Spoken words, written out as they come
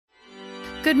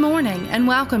Good morning and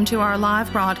welcome to our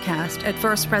live broadcast at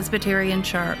First Presbyterian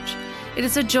Church. It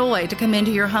is a joy to come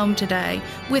into your home today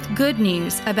with good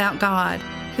news about God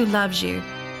who loves you.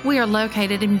 We are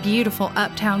located in beautiful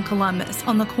uptown Columbus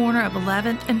on the corner of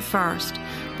 11th and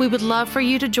 1st. We would love for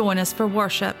you to join us for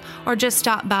worship or just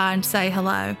stop by and say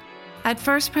hello. At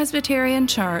First Presbyterian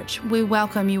Church, we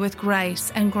welcome you with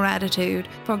grace and gratitude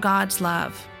for God's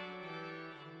love.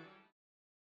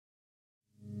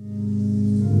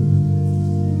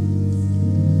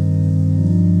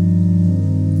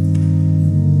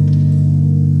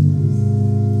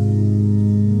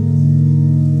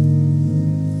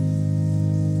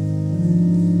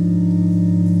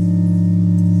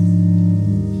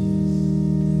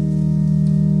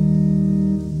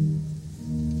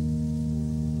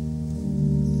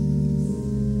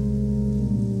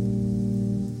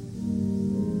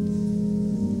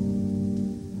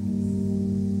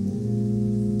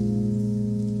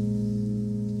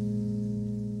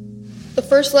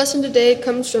 The first lesson today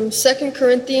comes from 2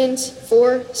 Corinthians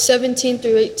 4:17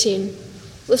 through 18.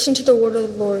 Listen to the word of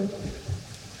the Lord.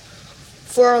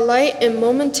 For our light and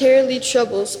momentary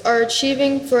troubles are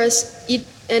achieving for us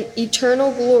an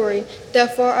eternal glory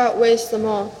that far outweighs them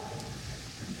all.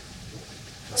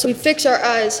 So we fix our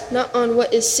eyes not on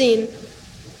what is seen,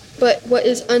 but what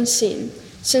is unseen,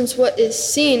 since what is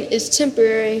seen is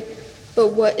temporary, but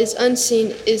what is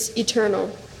unseen is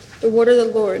eternal. The word of the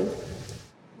Lord.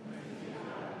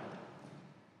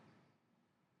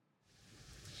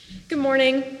 Good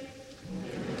morning.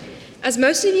 As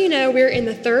most of you know, we're in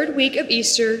the third week of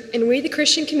Easter, and we, the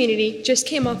Christian community, just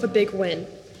came off a big win.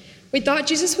 We thought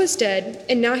Jesus was dead,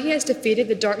 and now he has defeated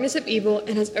the darkness of evil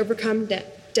and has overcome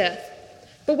death.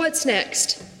 But what's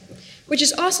next? Which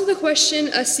is also the question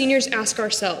us seniors ask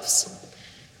ourselves.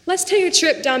 Let's take a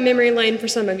trip down memory lane for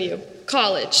some of you.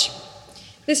 College.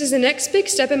 This is the next big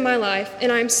step in my life,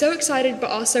 and I am so excited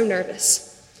but also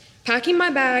nervous. Packing my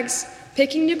bags,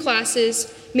 picking new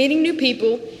classes, meeting new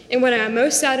people, and what I am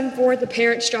most saddened for, the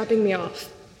parents dropping me off.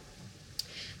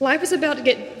 Life is about to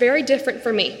get very different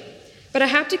for me, but I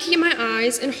have to keep my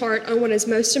eyes and heart on what is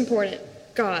most important,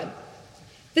 God.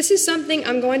 This is something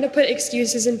I'm going to put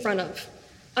excuses in front of.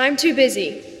 I'm too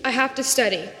busy, I have to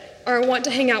study, or I want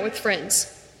to hang out with friends.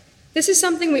 This is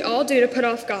something we all do to put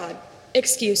off God,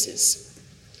 excuses.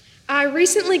 I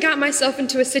recently got myself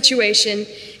into a situation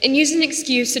and used an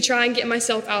excuse to try and get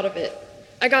myself out of it.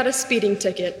 I got a speeding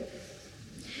ticket.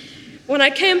 When I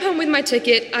came home with my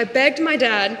ticket, I begged my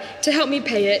dad to help me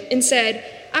pay it and said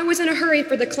I was in a hurry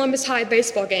for the Columbus High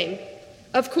baseball game.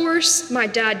 Of course, my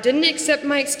dad didn't accept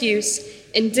my excuse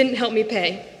and didn't help me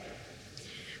pay.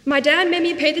 My dad made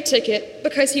me pay the ticket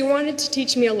because he wanted to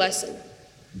teach me a lesson.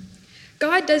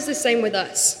 God does the same with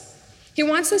us. He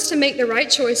wants us to make the right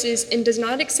choices and does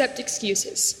not accept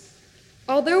excuses.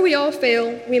 Although we all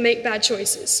fail, we make bad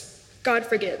choices. God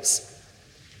forgives.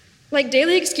 Like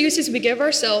daily excuses we give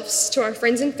ourselves to our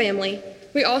friends and family,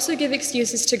 we also give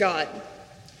excuses to God.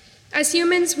 As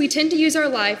humans, we tend to use our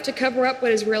life to cover up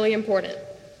what is really important.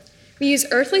 We use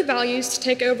earthly values to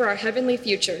take over our heavenly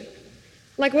future,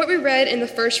 like what we read in the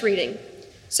first reading.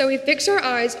 So we fix our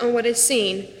eyes on what is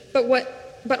seen, but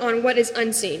on what is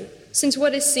unseen, since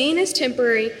what is seen is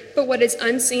temporary, but what is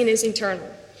unseen is eternal.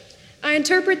 I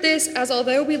interpret this as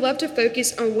although we love to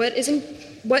focus on what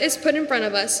is put in front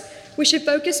of us, we should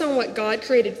focus on what God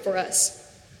created for us.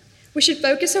 We should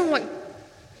focus on what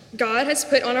God has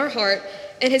put on our heart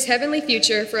and his heavenly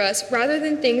future for us rather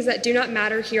than things that do not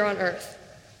matter here on earth.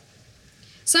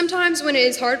 Sometimes when it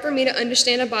is hard for me to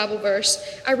understand a Bible verse,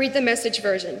 I read the Message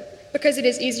version because it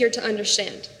is easier to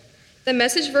understand. The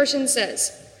Message version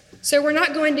says, "So we're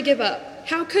not going to give up.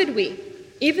 How could we?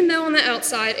 Even though on the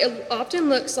outside it often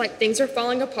looks like things are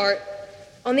falling apart,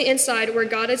 on the inside where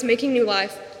God is making new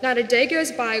life, not a day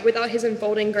goes by without his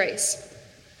unfolding grace.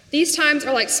 These times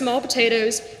are like small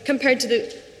potatoes compared to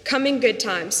the coming good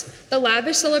times, the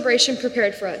lavish celebration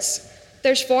prepared for us.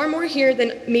 There's far more here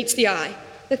than meets the eye.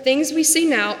 The things we see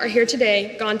now are here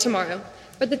today, gone tomorrow,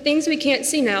 but the things we can't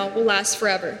see now will last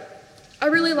forever." I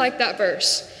really like that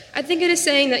verse. I think it is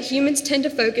saying that humans tend to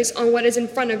focus on what is in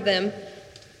front of them,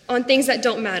 on things that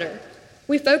don't matter.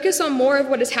 We focus on more of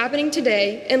what is happening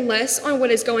today and less on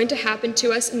what is going to happen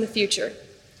to us in the future.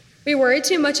 We worry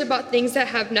too much about things that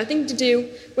have nothing to do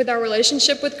with our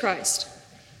relationship with Christ.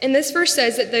 And this verse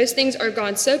says that those things are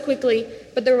gone so quickly,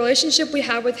 but the relationship we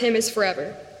have with him is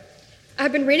forever.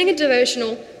 I've been reading a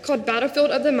devotional called Battlefield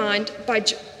of the Mind by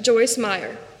Joyce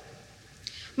Meyer.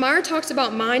 Meyer talks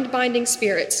about mind-binding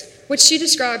spirits, which she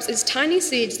describes as tiny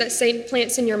seeds that Satan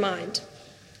plants in your mind.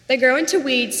 They grow into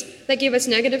weeds that give us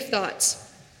negative thoughts.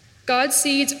 God's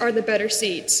seeds are the better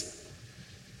seeds.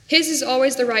 His is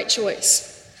always the right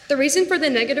choice. The reason for the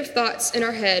negative thoughts in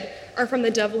our head are from the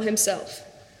devil himself.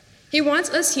 He wants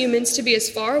us humans to be as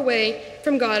far away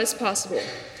from God as possible.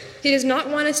 He does not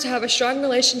want us to have a strong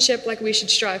relationship like we should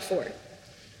strive for.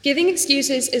 Giving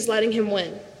excuses is letting him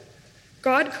win.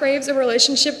 God craves a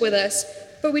relationship with us,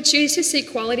 but we choose to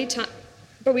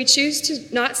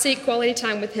not seek quality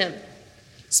time with him.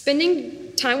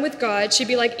 Spending time with God should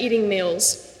be like eating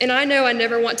meals, and I know I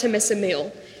never want to miss a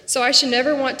meal, so I should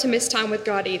never want to miss time with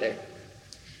God either.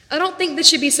 I don't think this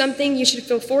should be something you should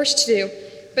feel forced to do,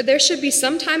 but there should be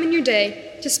some time in your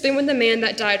day to spend with the man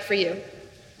that died for you.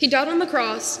 He died on the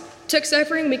cross, took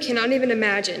suffering we cannot even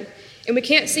imagine, and we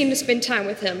can't seem to spend time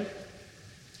with him.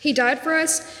 He died for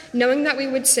us knowing that we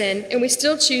would sin, and we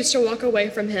still choose to walk away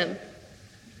from him.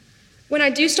 When I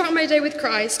do start my day with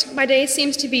Christ, my day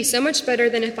seems to be so much better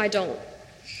than if I don't.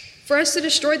 For us to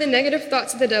destroy the negative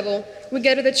thoughts of the devil, we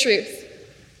go to the truth.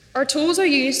 Our tools are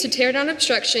used to tear down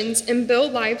obstructions and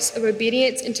build lives of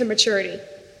obedience into maturity.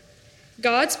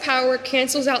 God's power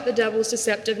cancels out the devil's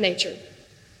deceptive nature.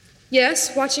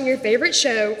 Yes, watching your favorite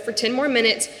show for 10 more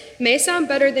minutes may sound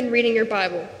better than reading your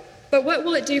Bible, but what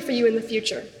will it do for you in the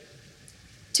future?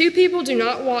 Two people do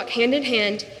not walk hand in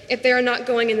hand if they are not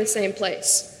going in the same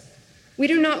place. We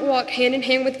do not walk hand in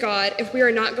hand with God if we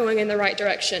are not going in the right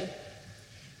direction.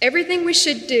 Everything we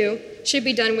should do should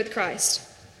be done with Christ.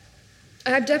 I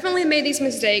have definitely made these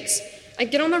mistakes. I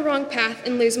get on the wrong path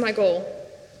and lose my goal.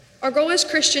 Our goal as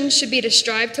Christians should be to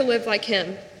strive to live like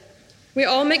him. We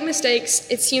all make mistakes,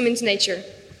 it's human's nature.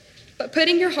 But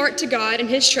putting your heart to God and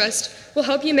his trust will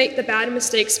help you make the bad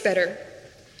mistakes better.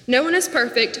 No one is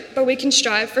perfect, but we can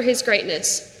strive for his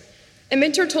greatness. A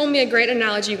mentor told me a great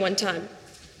analogy one time.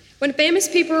 When famous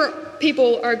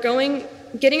people are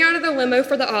getting out of the limo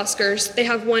for the Oscars, they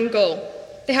have one goal.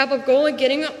 They have a goal of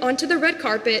getting onto the red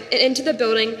carpet and into the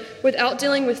building without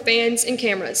dealing with fans and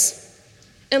cameras.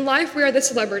 In life, we are the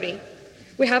celebrity.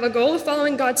 We have a goal of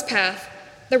following God's path,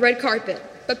 the red carpet,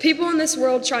 but people in this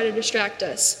world try to distract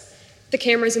us, the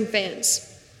cameras and fans.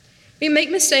 We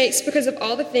make mistakes because of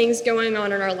all the things going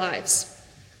on in our lives.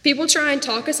 People try and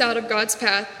talk us out of God's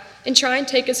path and try and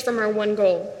take us from our one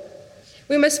goal.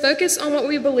 We must focus on what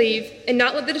we believe and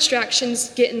not let the distractions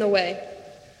get in the way.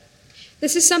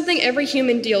 This is something every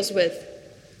human deals with.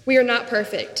 We are not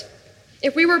perfect.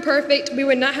 If we were perfect, we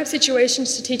would not have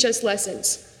situations to teach us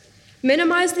lessons.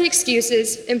 Minimize the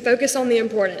excuses and focus on the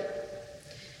important.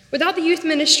 Without the youth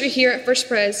ministry here at First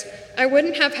Pres, I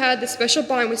wouldn't have had the special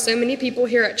bond with so many people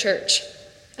here at church.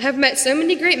 I have met so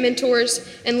many great mentors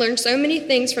and learned so many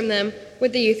things from them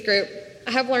with the youth group.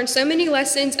 I have learned so many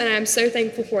lessons, and I am so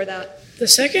thankful for that. The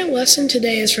second lesson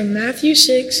today is from Matthew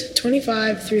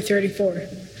 6:25 through 34.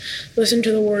 Listen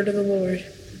to the word of the Lord.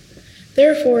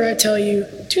 Therefore, I tell you,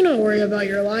 do not worry about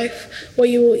your life, what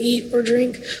you will eat or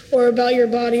drink, or about your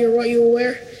body or what you will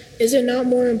wear. Is it not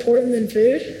more important than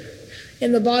food,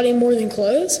 and the body more than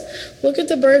clothes? Look at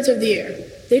the birds of the air.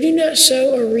 They do not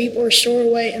sow or reap or store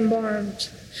away in barns,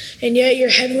 and yet your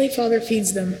heavenly Father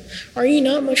feeds them. Are you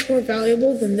not much more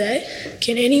valuable than they?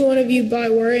 Can any one of you, by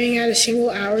worrying, add a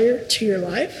single hour to your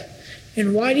life?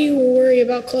 And why do you worry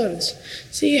about clothes?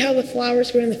 See how the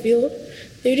flowers grow in the field?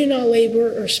 They do not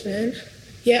labor or spin.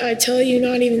 Yet I tell you,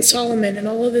 not even Solomon in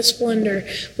all of his splendor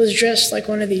was dressed like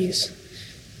one of these.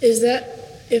 If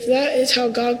that is how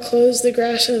God clothes the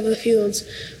grass of the fields,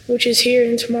 which is here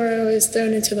and tomorrow is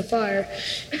thrown into the fire,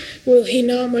 will he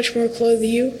not much more clothe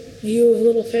you, you of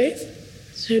little faith?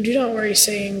 So do not worry,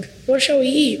 saying, what shall we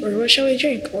eat, or what shall we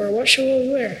drink, or what shall we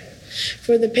wear?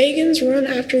 For the pagans run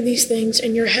after these things,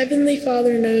 and your heavenly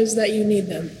Father knows that you need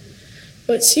them.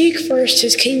 But seek first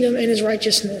his kingdom and his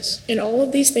righteousness, and all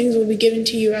of these things will be given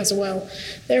to you as well.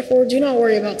 Therefore do not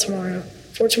worry about tomorrow,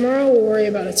 for tomorrow will worry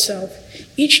about itself.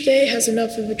 Each day has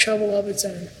enough of a trouble of its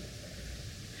own.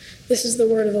 This is the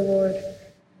word of the Lord.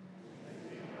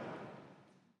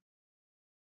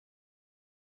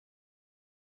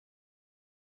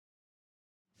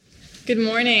 Good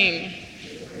morning.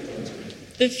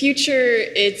 The future,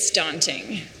 it's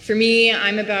daunting. For me,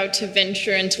 I'm about to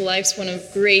venture into life's one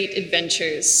of great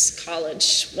adventures,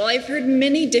 college. While I've heard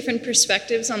many different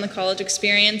perspectives on the college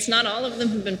experience, not all of them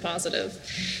have been positive.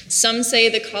 Some say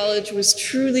that college was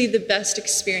truly the best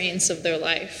experience of their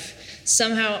life,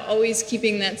 somehow always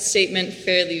keeping that statement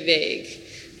fairly vague.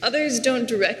 Others don't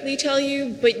directly tell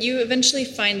you, but you eventually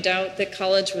find out that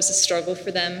college was a struggle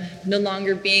for them, no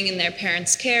longer being in their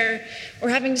parents' care, or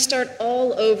having to start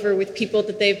all over with people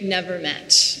that they've never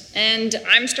met. And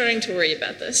I'm starting to worry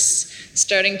about this,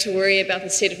 starting to worry about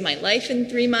the state of my life in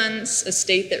 3 months, a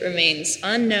state that remains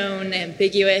unknown,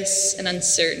 ambiguous, and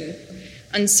uncertain.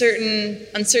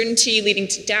 uncertainty leading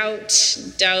to doubt,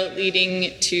 doubt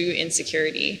leading to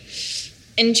insecurity.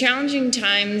 In challenging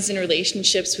times in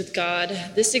relationships with God,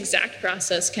 this exact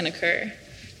process can occur.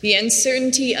 The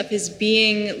uncertainty of his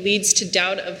being leads to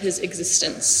doubt of his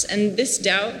existence, and this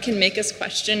doubt can make us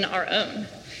question our own.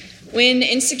 When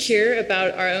insecure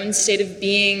about our own state of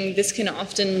being, this can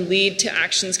often lead to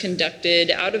actions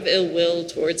conducted out of ill will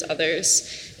towards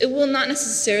others. It will not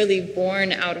necessarily be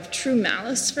born out of true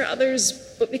malice for others,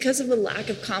 but because of a lack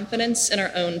of confidence in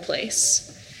our own place.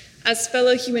 As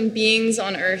fellow human beings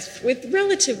on earth with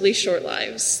relatively short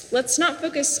lives, let's not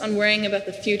focus on worrying about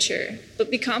the future, but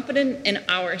be confident in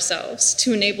ourselves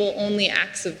to enable only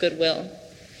acts of goodwill.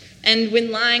 And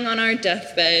when lying on our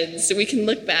deathbeds, we can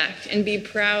look back and be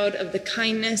proud of the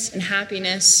kindness and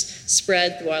happiness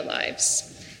spread through our lives.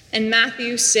 In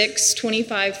Matthew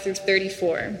 6:25 through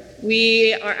 34,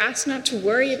 we are asked not to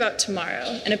worry about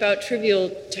tomorrow and about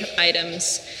trivial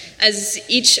items, as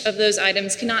each of those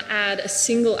items cannot add a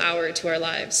single hour to our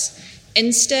lives.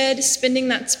 Instead, spending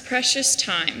that precious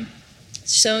time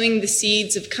sowing the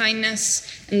seeds of kindness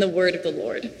and the word of the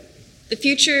Lord. The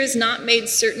future is not made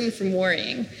certain from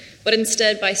worrying, but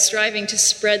instead by striving to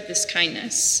spread this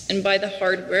kindness and by the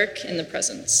hard work in the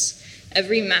presence.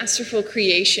 Every masterful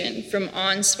creation, from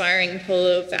awe-inspiring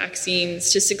polio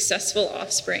vaccines to successful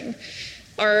offspring,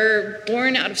 are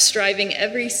born out of striving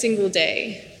every single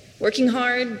day, working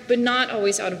hard, but not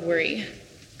always out of worry.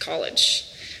 College.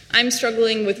 I'm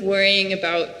struggling with worrying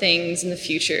about things in the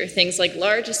future, things like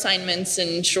large assignments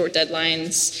and short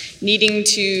deadlines, needing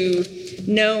to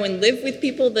know and live with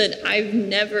people that I've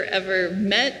never ever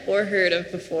met or heard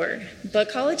of before. But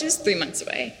college is 3 months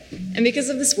away, and because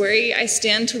of this worry, I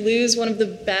stand to lose one of the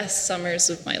best summers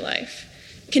of my life.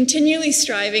 Continually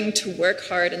striving to work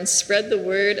hard and spread the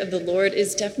word of the Lord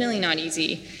is definitely not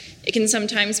easy. It can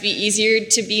sometimes be easier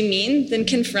to be mean than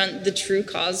confront the true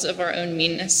cause of our own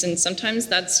meanness, and sometimes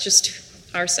that's just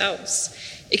ourselves.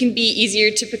 It can be easier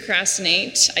to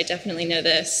procrastinate, I definitely know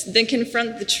this, than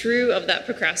confront the true of that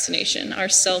procrastination, our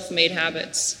self-made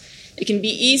habits. It can be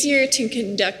easier to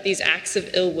conduct these acts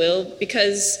of ill will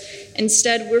because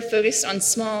instead we're focused on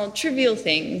small, trivial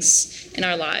things in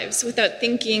our lives without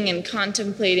thinking and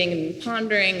contemplating and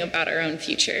pondering about our own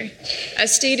future.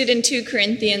 As stated in 2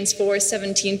 Corinthians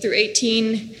 4:17 through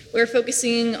 18, we're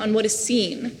focusing on what is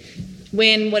seen,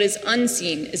 when what is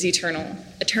unseen is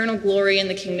eternal glory in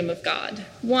the kingdom of God,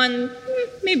 one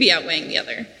maybe outweighing the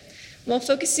other. While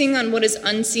focusing on what is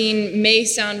unseen may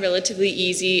sound relatively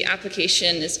easy,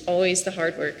 application is always the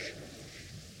hard work.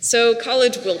 So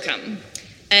college will come,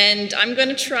 and I'm going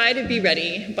to try to be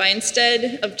ready by,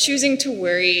 instead of choosing to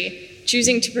worry,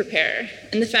 choosing to prepare.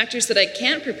 And the factors that I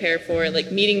can't prepare for,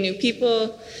 like meeting new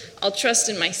people, I'll trust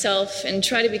in myself and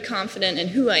try to be confident in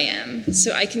who I am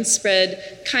so I can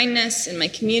spread kindness in my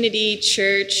community,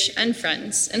 church, and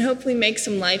friends, and hopefully make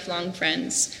some lifelong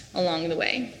friends along the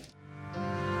way.